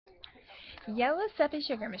Yellow Step and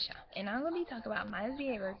Sugar Michelle, and I'm gonna be talking about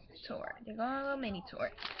Mindless tour. They're going on a little mini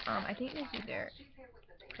tour. I think this is their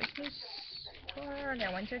Christmas tour,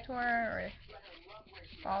 their winter tour, or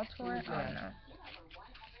fall tour. I don't know.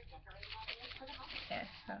 Yeah.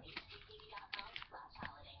 So,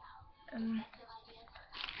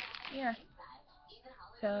 yeah.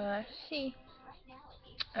 So let's see.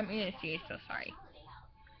 I'm gonna see. So sorry.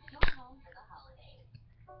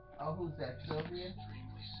 Oh, who's that, Sylvia?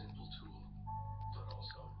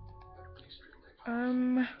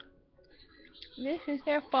 This is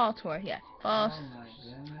their fall tour. Yeah, fall. Oh my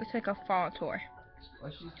goodness. It's like a fall tour.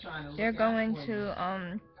 Well, she's trying to They're look out going for you.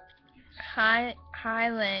 to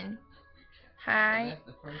Highland Oh, that's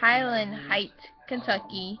the first thing I Highland do. Heights,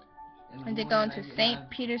 Kentucky, In the and they're morning going I to get St. my,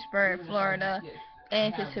 Petersburg, even if I just Florida, get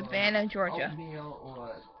and to have Savannah, Georgia. oatmeal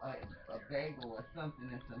or a bagel or something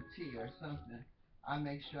and some tea or something, I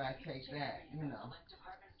make sure I take that, you know.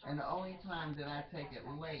 And the only time that I take it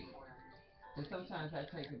late, because sometimes I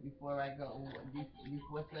take it before I go,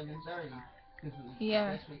 before 7:30, because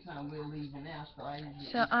Yeah. that's what time we're leaving out. So I usually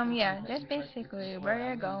So sometimes yeah, I that's eat breakfast basically before where I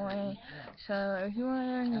they're leave and going. eat that. So if you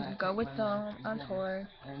And wanna I go take with my lunch them and on dinner. tour,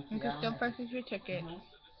 And you see, can I don't still have to. purchase your ticket Mhm.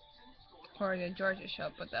 for the Georgia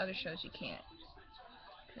show, but the other shows you can't.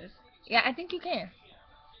 Yeah, I think you can.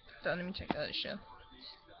 So let me check the other show.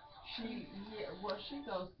 Well, she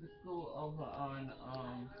goes to school over on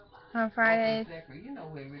On Open Fridays Zachary. You know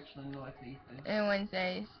where Richland Northeast is. and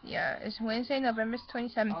Wednesdays. Yeah, it's Wednesday, November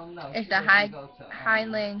 27th. Oh no, It's she the doesn't go to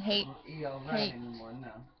Highland E.O. Wright Heights anymore.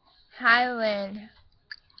 No. Highland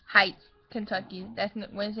Heights, Kentucky. That's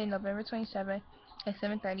Wednesday, November 27th at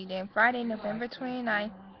 7:30. Then Friday, November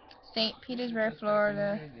 29th, St. She should Petersburg, put stuff in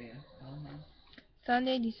Florida. here then.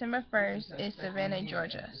 Sunday, December She should 1st put is stuff in Savannah, here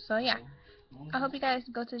Georgia. at the So yeah, school. I hope you guys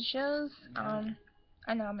go to the shows. Yeah.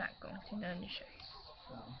 I know I'm not going to none of the shows.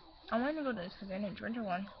 So. I want to go to the Savannah, Georgia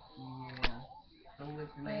one, Yeah. So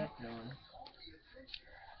what's but Nate doing?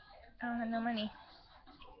 I don't have no money.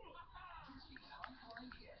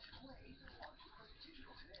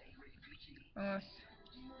 Unless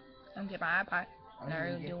I'm get my iPod, Oh, and he I didn't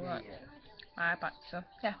really get do there want yet. my iPod. So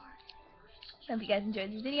yeah, hope you guys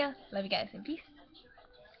enjoyed this video. Love you guys and peace.